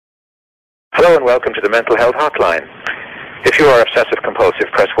Hello and welcome to the Mental Health Hotline. If you are obsessive compulsive,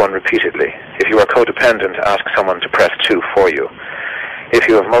 press 1 repeatedly. If you are codependent, ask someone to press 2 for you. If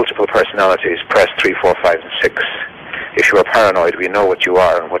you have multiple personalities, press 3, 4, 5, and 6. If you are paranoid, we know what you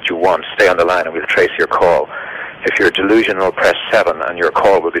are and what you want. Stay on the line and we'll trace your call. If you're delusional, press 7 and your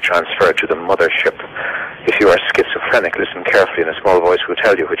call will be transferred to the mothership. If you are schizophrenic, listen carefully and a small voice will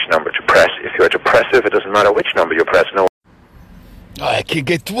tell you which number to press. If you are depressive, it doesn't matter which number you press. No. I can't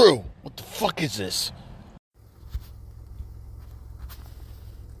get through. What the fuck is this?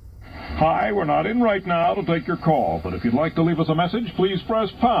 Hi, we're not in right now to take your call, but if you'd like to leave us a message, please press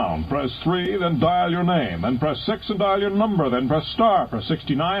pound, press 3, then dial your name, and press 6 and dial your number, then press star, press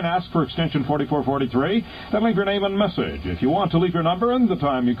 69, ask for extension 4443, then leave your name and message. If you want to leave your number and the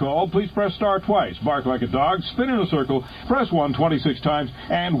time you called, please press star twice, bark like a dog, spin in a circle, press 1 26 times,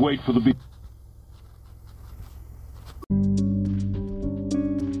 and wait for the beep.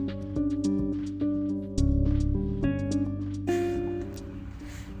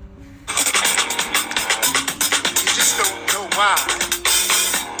 Why? You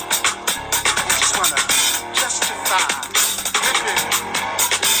just wanna justify ripping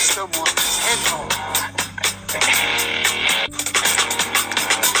someone's head off.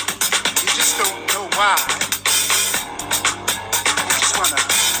 You just don't know why. You just wanna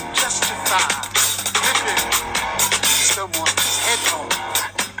justify ripping someone's head off.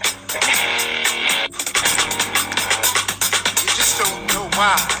 You just don't know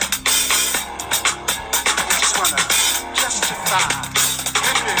why. You just wanna justify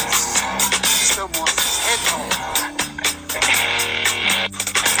ripping someone's head off.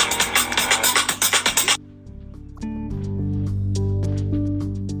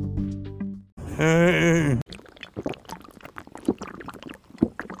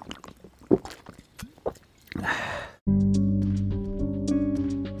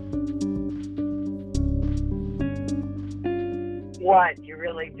 What? You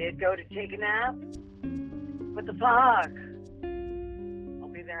really did go to take a nap? What the fuck? I'll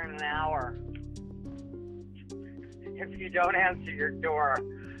be there in an hour. If you don't answer your door,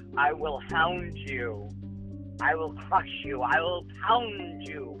 I will hound you. I will crush you. I will pound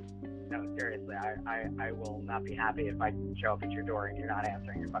you. No, seriously, I will not be happy if I show up at your door and you're not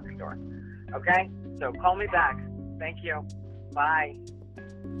answering your fucking door. Okay? So call me back. Thank you. Bye.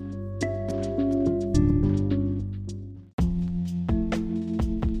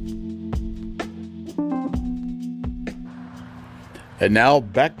 And now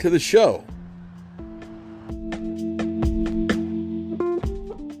back to the show.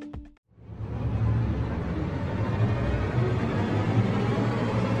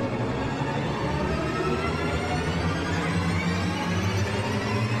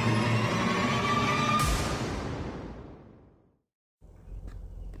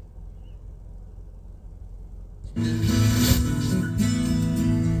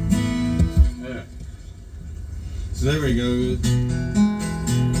 There. So there we go.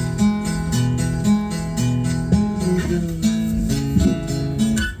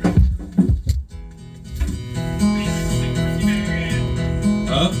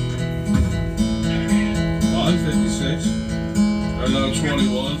 Huh? 156. Oh no,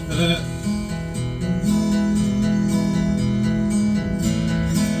 21.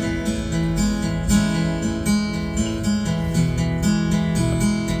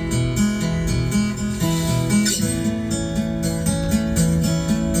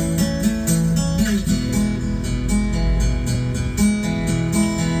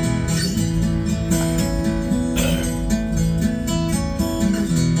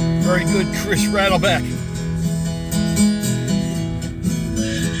 Very good, Chris Rattleback.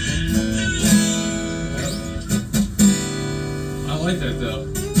 I like that though.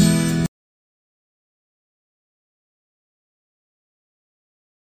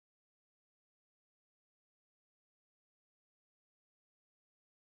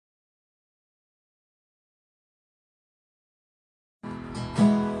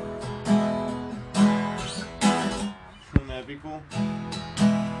 Wouldn't that be cool?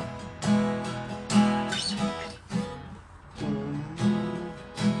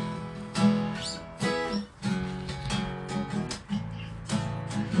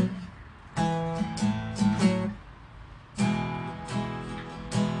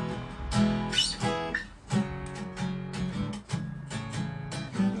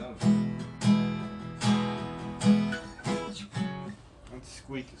 That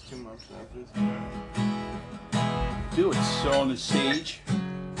squeak is too much after this. Dude, it's Shaun the Sage.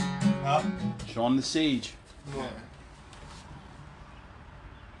 Huh? Shaun the Sage. Yeah.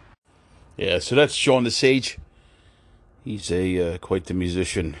 Yeah, so that's Shaun the Sage. He's quite the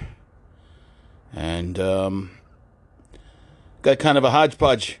musician. And got kind of a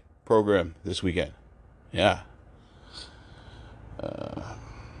hodgepodge program this weekend. Yeah.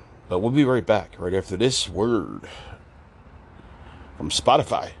 But we'll be right back right after this word from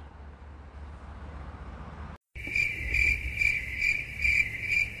Spotify.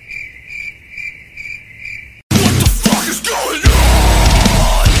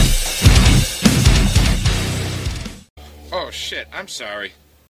 Oh shit, I'm sorry.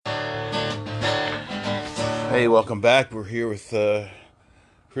 Hey, welcome back. We're here with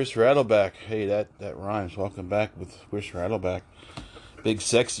Chris Rattleback. Hey, that rhymes. Welcome back with Chris Rattleback. Big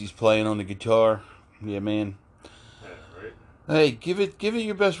Sexy's playing on the guitar. Yeah, man. Yeah, right. Hey, give it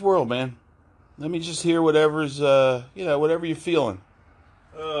your best whirl, man. Let me just hear whatever's whatever you're feeling.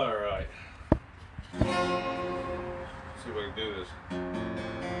 All right. See if I can do this.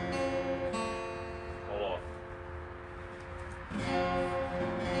 Hold on.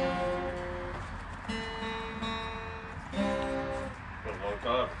 Been a long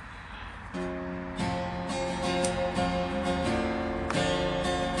time.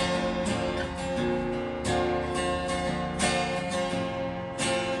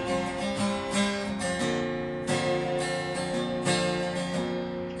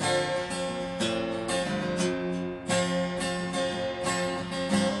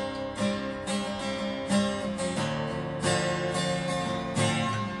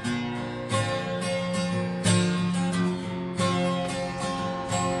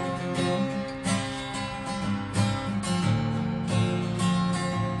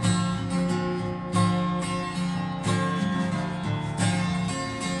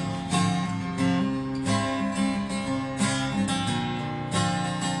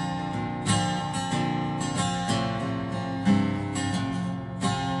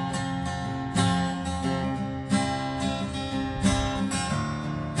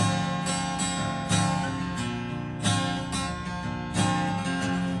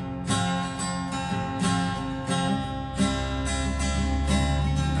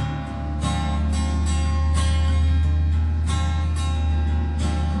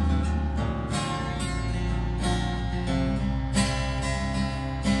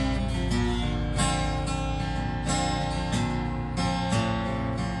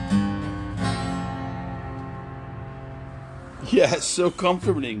 Yeah, it's so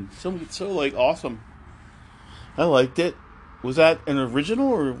comforting. So like awesome. I liked it. Was that an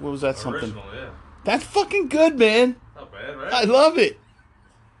original or was that something? Original, yeah. That's fucking good, man. Not bad, right? I love it.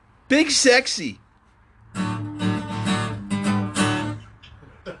 Big Sexy. I'm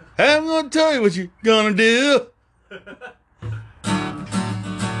gonna tell you what you're gonna do.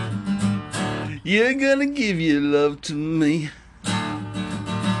 You're gonna give your love to me.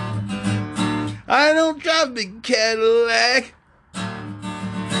 I don't drive a big Cadillac.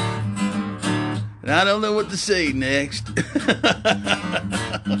 And I don't know what to say next.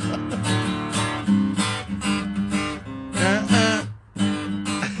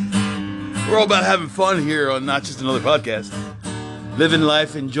 We're all about having fun here on Not Just Another Podcast. Living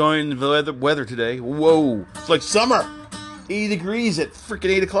life, enjoying the weather today. Whoa. It's like summer. 80 degrees at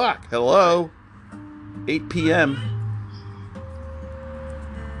freaking 8 o'clock. Hello. 8 p.m.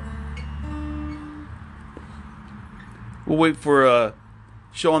 We'll wait for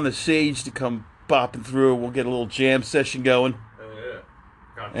Sean the Sage to come bopping through. We'll get a little jam session going. Oh,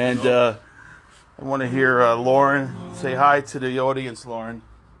 yeah. And I want to hear Lauren say hi to the audience, Lauren.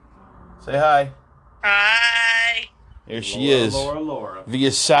 Say hi. Hi. There she is. Laura.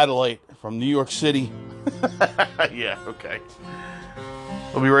 Via satellite from New York City. Yeah, okay.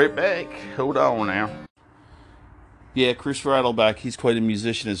 We'll be right back. Hold on now. Yeah, Chris Rattleback, he's quite a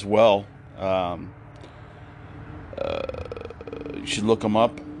musician as well. You should look him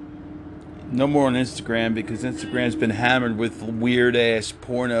up. No more on Instagram because Instagram's been hammered with weird ass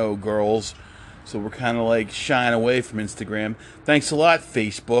porno girls. So we're kind of like shying away from Instagram. Thanks a lot,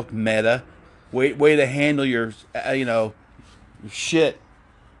 Facebook, Meta. Way to handle your, your shit.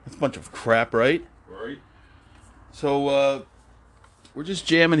 That's a bunch of crap, right? Right. So we're just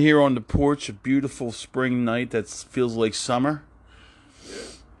jamming here on the porch. A beautiful spring night that feels like summer.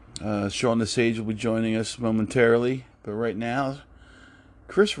 Sean the Sage will be joining us momentarily. But right now,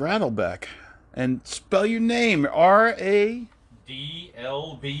 Chris Rattleback. And spell your name. R-A...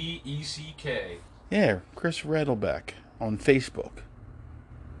 DLBECK. Yeah, Chris Rattleback on Facebook.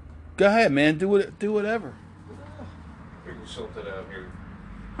 Go ahead, man. Do whatever. Figure something out here.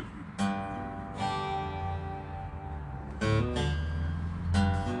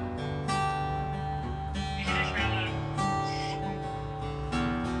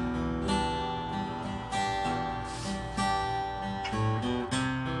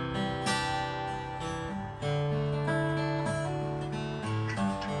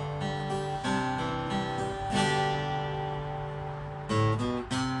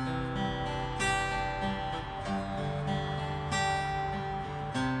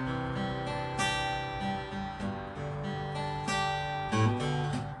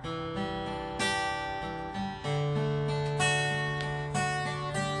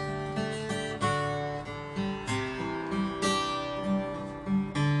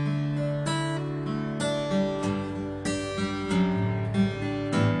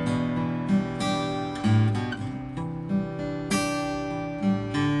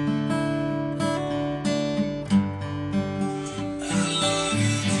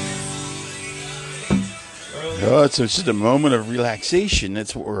 Oh, so it's just a moment of relaxation.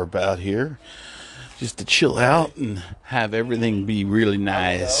 That's what we're about here. Just to chill out and have everything be really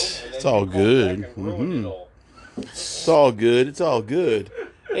nice. It's all good. It's all good. It's all good.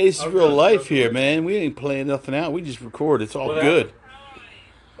 Hey, this is real life here, man. We ain't playing nothing out. We just record. It's all good.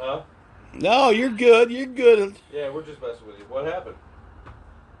 Huh? No, you're good. You're good. Yeah, we're just messing with you. What happened?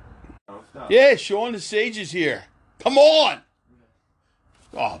 Yeah, Sean the Sage is here. Come on.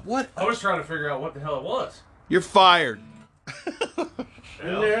 Oh, what? I was trying to figure out what the hell it was. You're fired.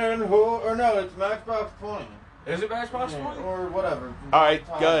 And then or no, it's Matchbox 20. Is it Matchbox 20? Or whatever. All right,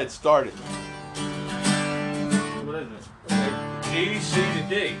 go ahead. Start it. What is it? Okay. G, C to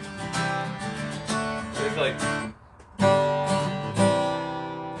D. It's like...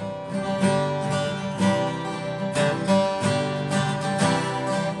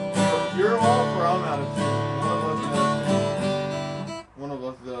 You're off or I'm out of tune. One of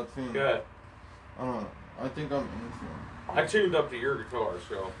us is out of tune. Go ahead. I don't know. I think I'm in tune. I tuned up to your guitar,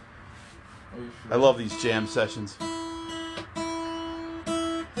 so... Are you sure? I love these jam sessions.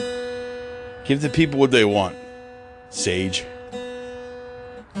 Give the people what they want, Sage.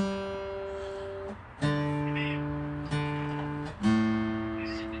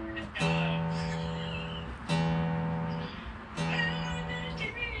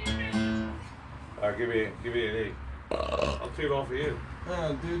 Alright, give me an E. I'll tune off of you.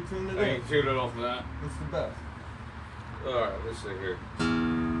 Yeah, dude, tune it I in. can tune it off of that. It's the best. Alright, let's see here.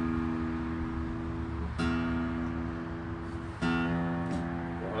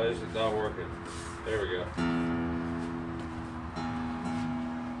 Why is it not working? There we go.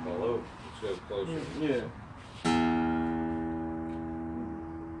 Hello. Let's go closer. Yeah.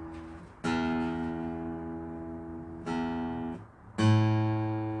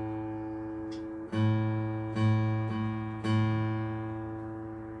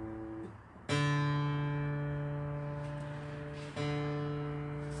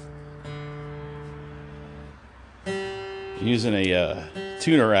 Using a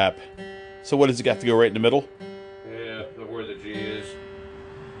tuner app. So what does it got to go right in the middle? Yeah, where the G is.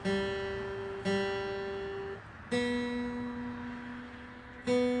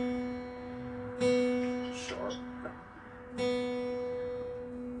 Sharp.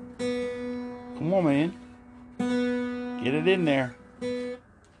 Come on, man. Get it in there.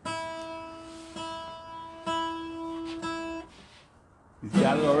 He's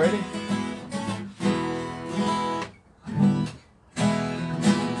got it already?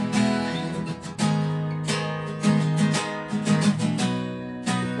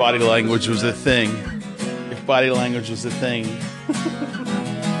 Body language was a thing. If body language was a thing.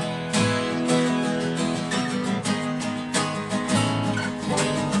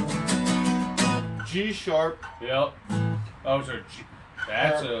 G sharp. Yep. Oh, so G.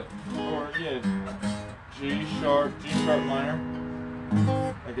 That's a. Or, yeah. G sharp minor.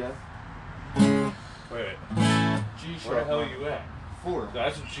 I guess. Wait. G sharp. Where the hell are you at? 4.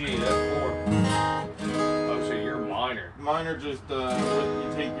 That's a G. That's 4. Oh, so you're minor. Minor just,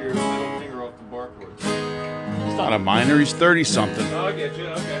 you take your middle finger off the bar chord. He's not a minor, he's 30-something. Oh, I get you.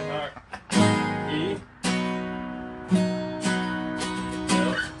 Okay, alright. E.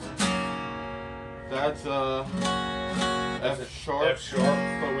 Yep. That's, That's a F sharp. F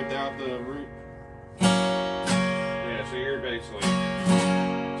sharp. But without the root. Yeah, so you're basically.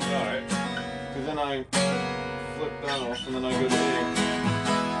 Alright. Because then I flip that off and then I go to A.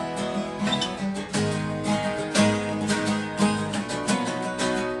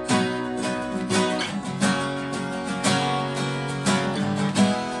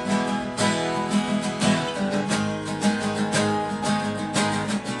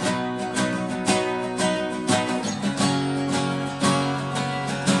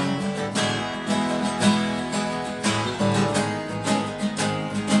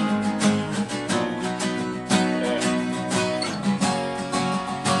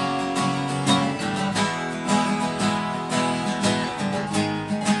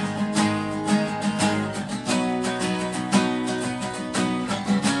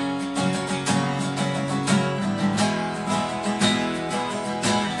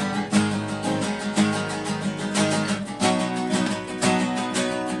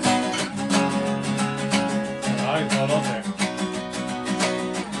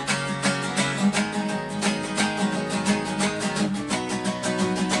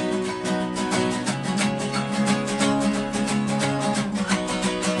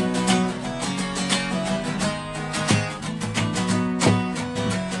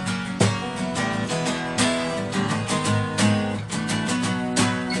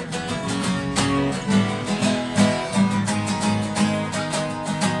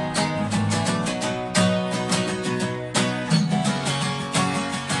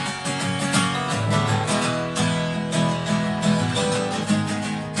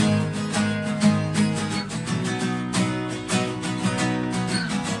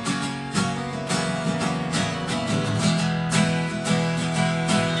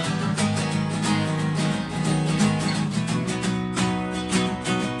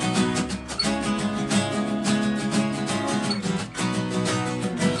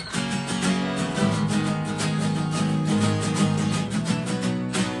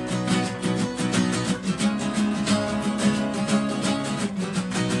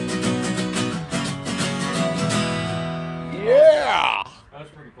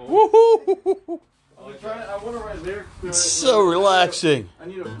 It's so relaxing. I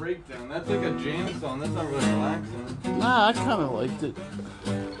need a breakdown. That's like a jam song. That's not really relaxing. Nah, I kind of liked it.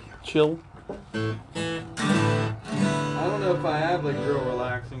 Chill. I don't know if I have like real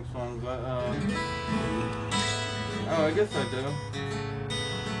relaxing songs, but oh, I guess I do.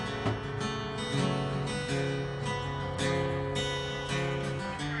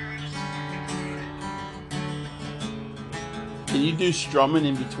 Can you do strumming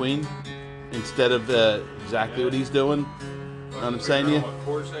in between instead of exactly what he's doing? You know what I'm saying to you? What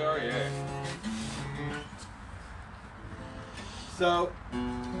chords they are? Yeah. So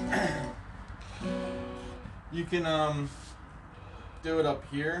you can do it up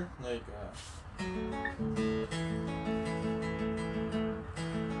here, like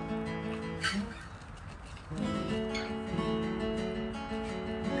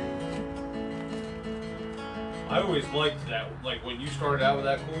I always liked that. Like when you started out with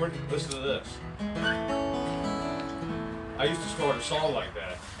that chord, listen to this. I used to start a song like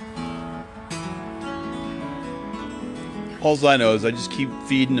that. All I know is I just keep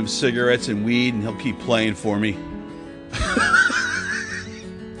feeding him cigarettes and weed, and he'll keep playing for me.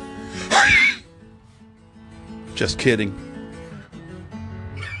 Just kidding.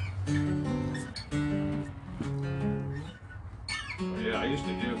 Yeah, I used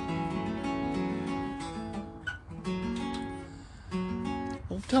to do.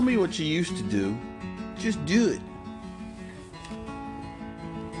 Don't tell me what you used to do. Just do it.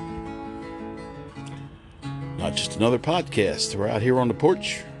 Not just another podcast. We're out here on the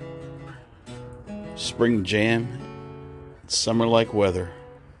porch. Spring jam. Summer-like weather.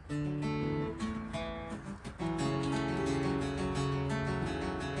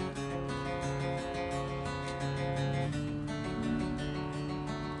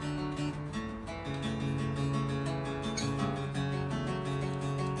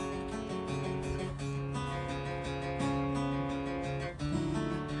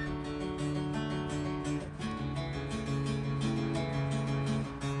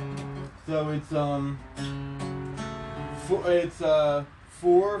 so it's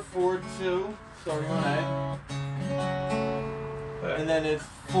 4-4-2 starting on A, and then it's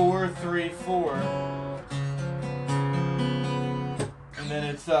 4-3-4, and then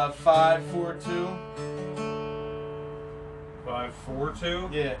it's 5-4-2.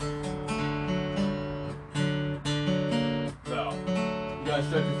 5-4-2? Yeah. No. You gotta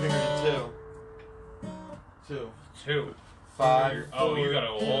stretch your finger to 2. 2. 5. Oh, you 4, gotta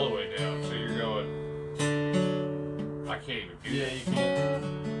go 2. all the way down. So you're going. I can't even do Yeah, that. you can't.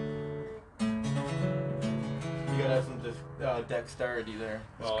 You gotta have some dexterity there.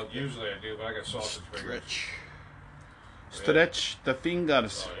 Well, usually I do, but I got sausage fingers. Stretch the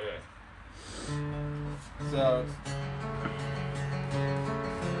fingers. Oh, yeah. So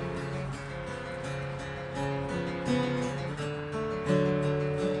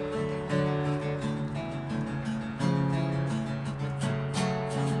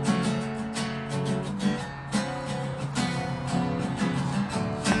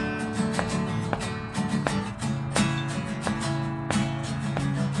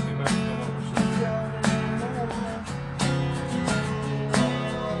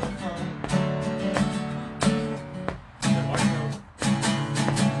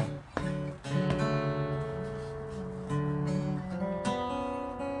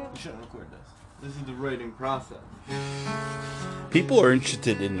this is the writing process. People are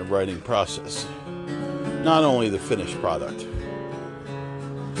interested in the writing process, not only the finished product.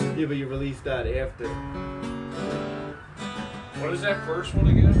 Yeah, but you release that after. What is that first one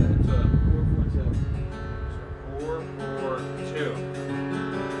again? It's 4-4-2. 4-4-2.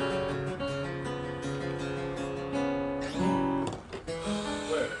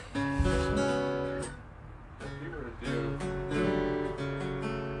 Wait. If you were to do.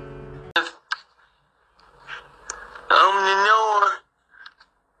 Open the door.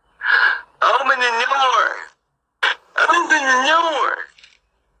 Open the door. Open the door.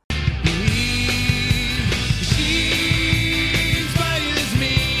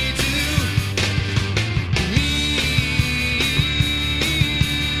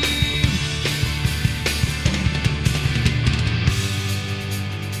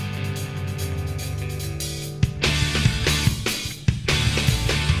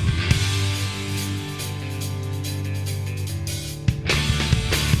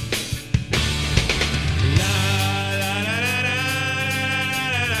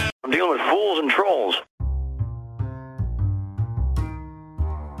 I'm dealing with fools and trolls.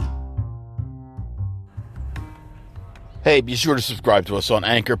 Hey, be sure to subscribe to us on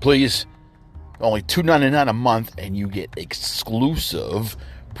Anchor, please. Only $2.99 a month, and you get exclusive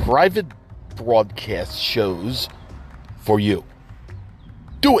private broadcast shows for you.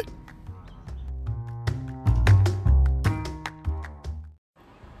 Do it!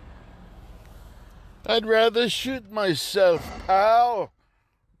 I'd rather shoot myself, pal.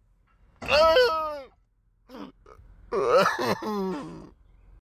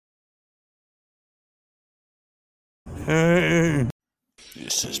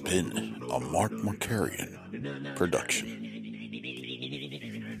 This has been a Mark Markarian production.